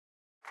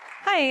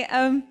Hi,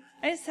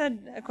 I just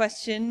had a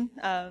question.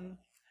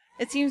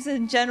 It seems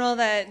in general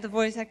that the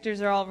voice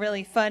actors are all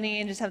really funny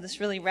and just have this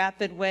really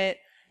rapid wit.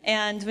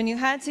 And when you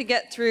had to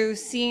get through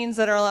scenes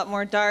that are a lot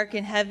more dark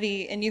and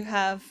heavy, and you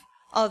have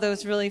all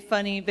those really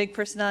funny, big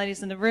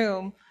personalities in the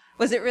room,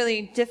 was it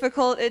really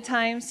difficult at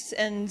times?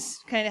 And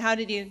kind of how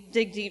did you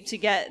dig deep to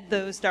get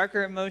those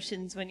darker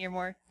emotions when you're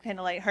more kind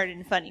of lighthearted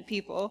and funny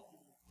people?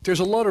 There's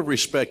a lot of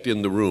respect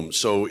in the room.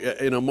 So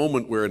in a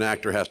moment where an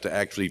actor has to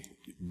actually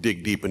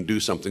dig deep and do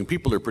something,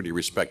 people are pretty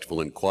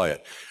respectful and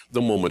quiet. The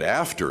moment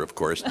after, of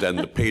course, then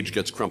the page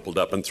gets crumpled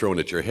up and thrown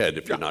at your head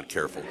if you're not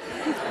careful.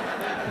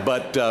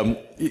 But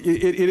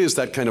it is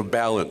that kind of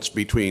balance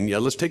between, yeah,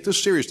 let's take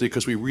this seriously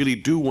because we really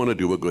do want to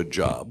do a good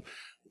job,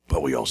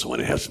 but we also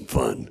want to have some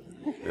fun.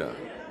 Yeah.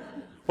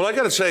 Well, I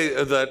got to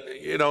say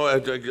that, you know,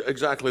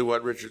 exactly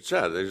what Richard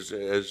said is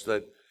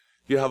that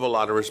you have a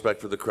lot of respect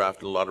for the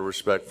craft and a lot of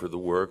respect for the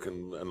work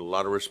and a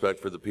lot of respect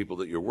for the people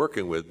that you're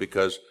working with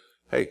because,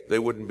 hey, they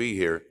wouldn't be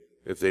here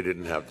if they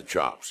didn't have the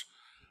chops.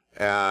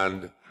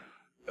 And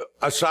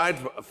aside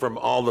from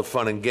all the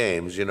fun and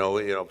games, you know,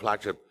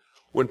 Plakchip,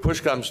 when push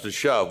comes to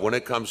shove, when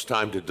it comes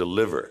time to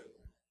deliver,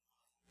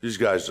 these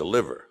guys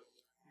deliver.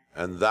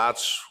 And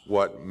that's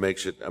what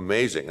makes it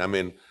amazing. I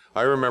mean,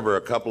 I remember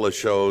a couple of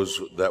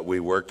shows that we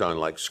worked on,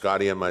 like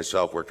Scotty and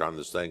myself worked on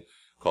this thing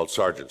called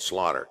Sergeant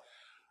Slaughter.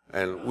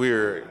 And we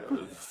were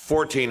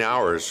 14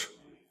 hours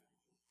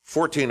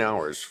for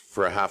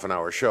a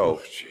half-an-hour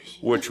show,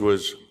 which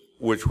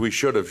we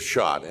should have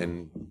shot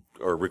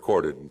or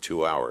recorded in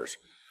 2 hours.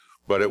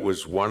 But it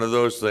was one of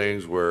those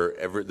things where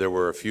there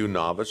were a few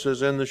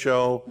novices in the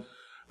show,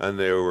 and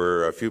there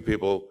were a few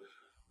people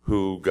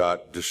who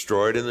got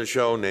destroyed in the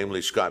show,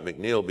 namely Scott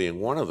McNeil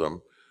being one of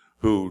them,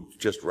 who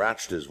just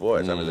ratched his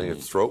voice. I mean,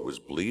 his throat was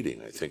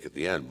bleeding, I think, at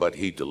the end, but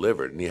he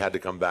delivered, and he had to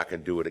come back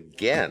and do it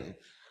again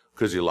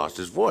because he lost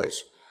his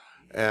voice.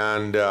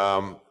 And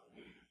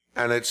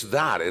it's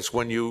that. It's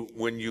when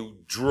you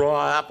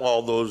draw up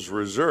all those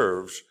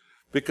reserves,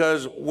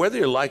 because whether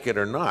you like it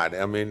or not,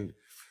 I mean,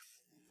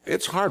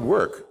 it's hard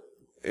work.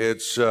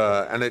 It's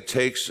and it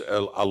takes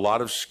a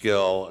lot of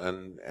skill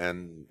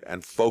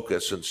and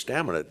focus and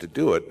stamina to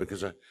do it.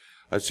 Because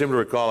I seem to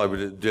recall I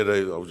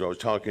was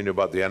talking to you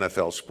about the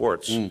NFL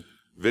sports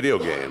video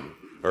game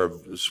or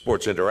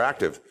sports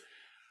interactive.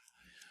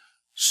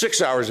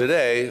 6 hours a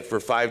day for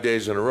 5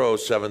 days in a row,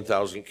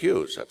 7,000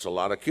 cues. That's a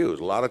lot of cues,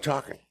 a lot of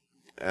talking.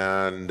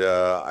 And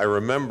I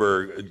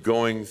remember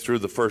going through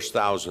the first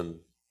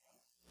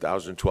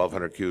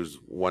 1,200 cues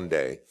one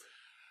day,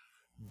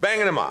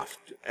 banging them off,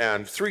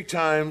 and 3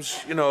 times,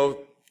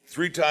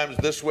 3 times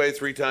this way,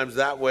 3 times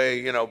that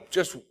way,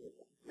 just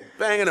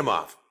banging them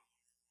off.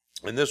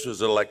 And this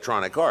was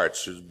Electronic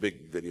Arts, it was a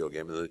big video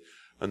game,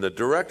 and the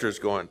director's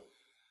going,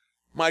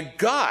 "My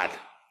God,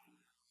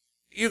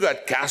 you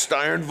got cast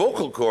iron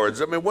vocal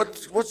cords. I mean,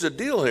 what's the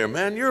deal here,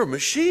 man? You're a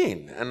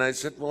machine." And I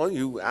said, "Well,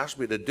 you asked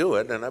me to do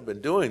it, and I've been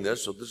doing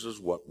this, so this is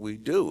what we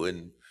do."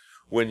 And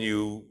when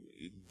you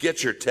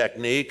get your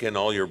technique and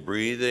all your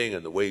breathing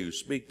and the way you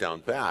speak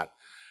down pat,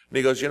 and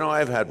he goes,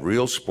 "I've had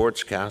real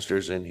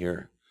sportscasters in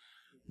here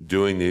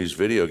doing these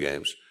video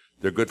games.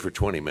 They're good for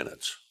 20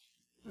 minutes,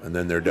 and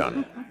then they're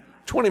done."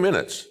 20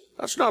 minutes,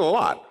 that's not a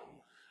lot,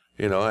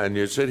 and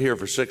you sit here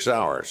for 6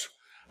 hours.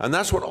 And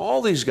that's what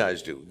all these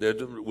guys do. They're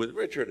with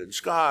Richard and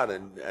Scott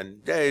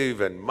and Dave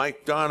and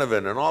Mike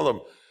Donovan and all of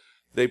them.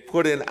 They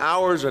put in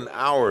hours and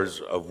hours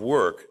of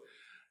work.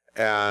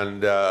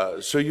 And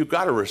so you've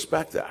got to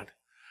respect that.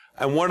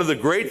 And one of the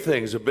great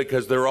things,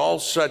 because they're all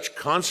such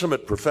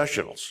consummate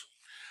professionals,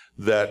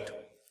 that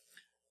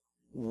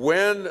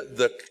when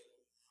the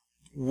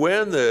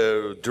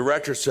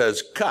director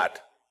says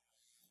cut,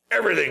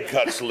 everything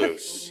cuts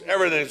loose.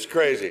 Everything's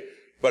crazy.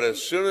 But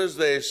as soon as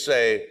they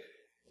say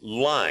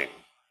line,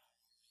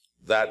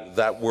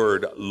 that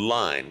word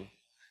line,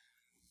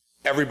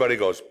 everybody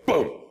goes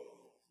boom,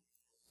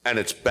 and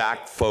it's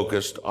back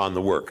focused on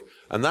the work.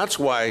 And that's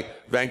why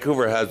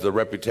Vancouver has the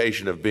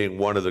reputation of being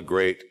one of the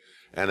great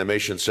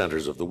animation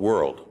centers of the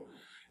world,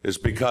 is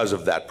because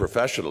of that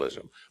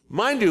professionalism.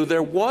 Mind you,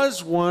 there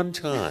was one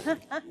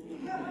time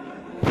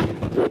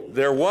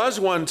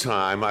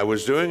I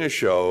was doing a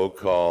show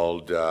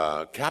called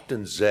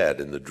Captain Zed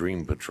and the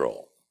Dream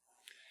Patrol,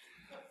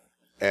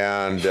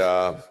 and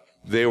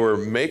they were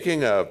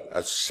making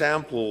a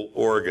sample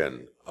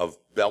organ of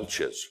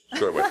belches.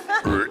 So it went,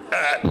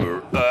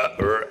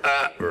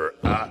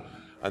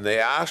 and they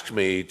asked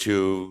me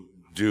to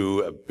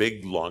do a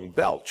big, long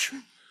belch.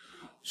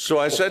 So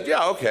I said,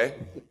 yeah, okay,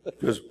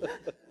 because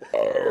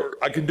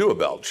I can do a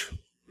belch.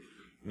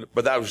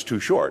 But that was too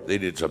short. They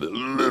did something a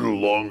little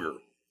longer.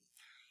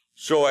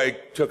 So I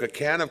took a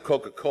can of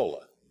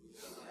Coca-Cola,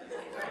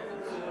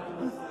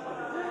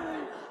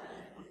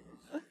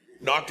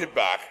 knocked it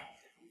back,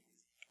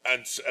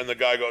 and the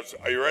guy goes,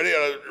 "Are you ready?" And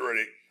I was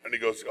ready. And he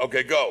goes,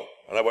 "Okay, go."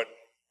 And I went,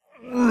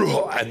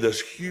 and this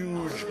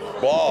huge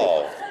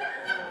ball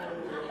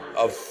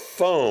of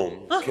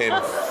foam came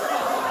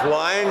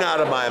flying out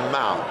of my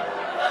mouth.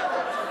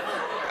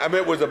 I mean,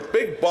 it was a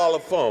big ball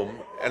of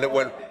foam, and it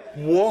went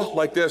whoa,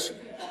 like this,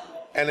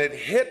 and it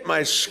hit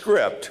my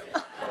script.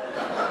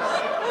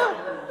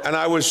 And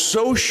I was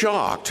so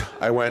shocked,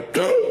 I went,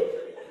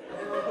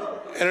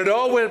 and it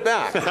all went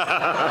back.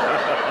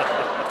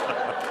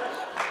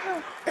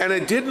 And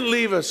it didn't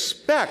leave a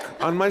speck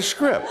on my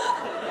script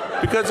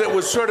because it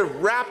was sort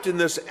of wrapped in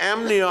this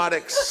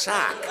amniotic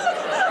sac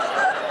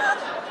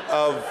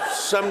of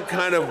some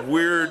kind of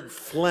weird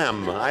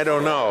phlegm. I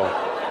don't know.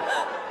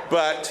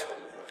 But,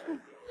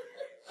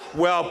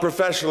 well,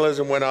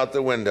 professionalism went out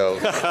the window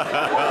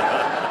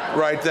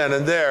right then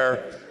and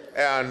there.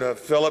 And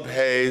Philip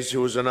Hayes,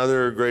 who was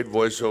another great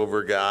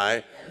voiceover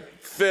guy,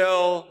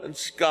 Phil and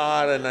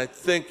Scott, and I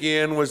think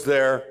Ian was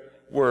there,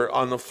 were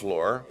on the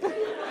floor.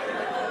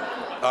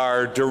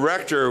 Our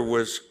director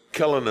was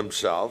killing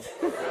himself.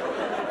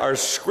 Our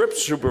script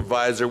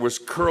supervisor was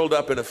curled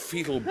up in a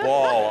fetal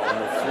ball on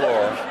the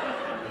floor,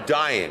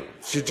 dying.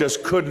 She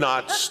just could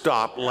not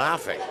stop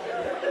laughing.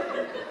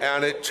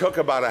 And it took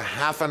about a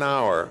half an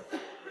hour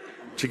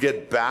to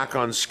get back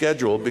on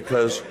schedule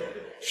because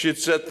she'd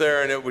sit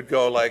there and it would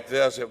go like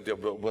this.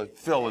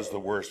 Phil is the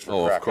worst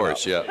for cracking up. Oh, of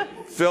course, yeah.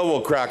 Phil will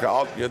crack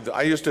up.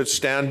 I used to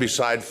stand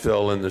beside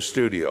Phil in the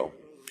studio,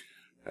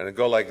 and it'd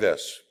go like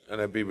this. And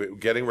I'd be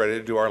getting ready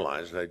to do our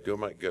lines, and I'd go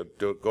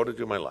to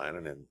do my line,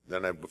 and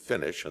then I'd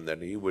finish, and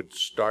then he would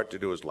start to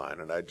do his line,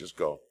 and I'd just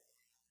go.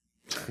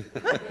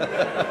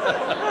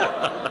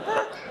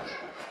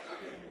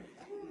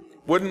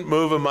 Wouldn't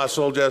move a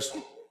muscle, just.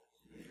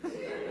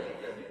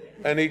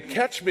 And he'd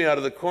catch me out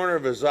of the corner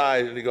of his eye,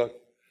 and he'd go,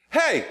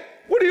 "Hey,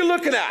 what are you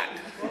looking at?"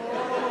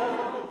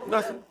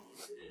 Nothing.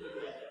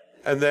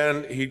 And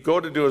then he'd go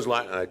to do his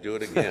line, and I'd do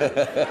it again.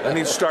 And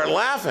he'd start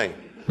laughing.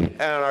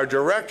 And our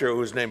director, who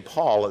was named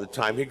Paul at the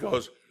time, he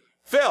goes,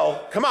 "Phil,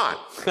 come on,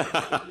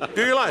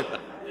 do your line."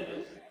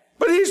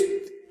 But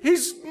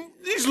he's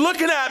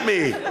looking at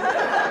me.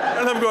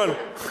 And I'm going,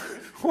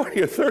 "What,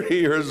 you're 30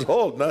 years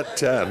old, not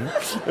 10.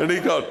 And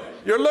he goes,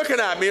 "You're looking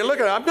at me,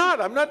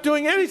 I'm not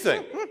doing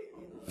anything."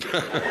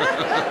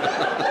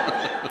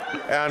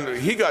 And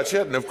he got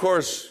shit, and of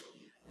course,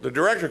 the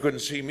director couldn't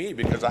see me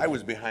because I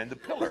was behind the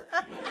pillar.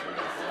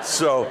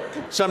 So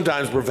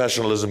sometimes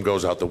professionalism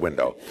goes out the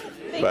window,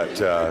 but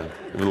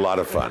it was a lot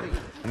of fun.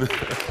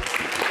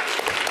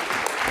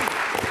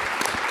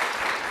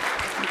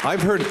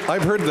 I've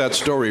heard that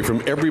story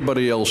from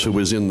everybody else who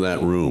was in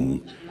that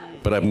room,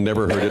 but I've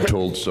never heard it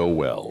told so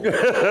well.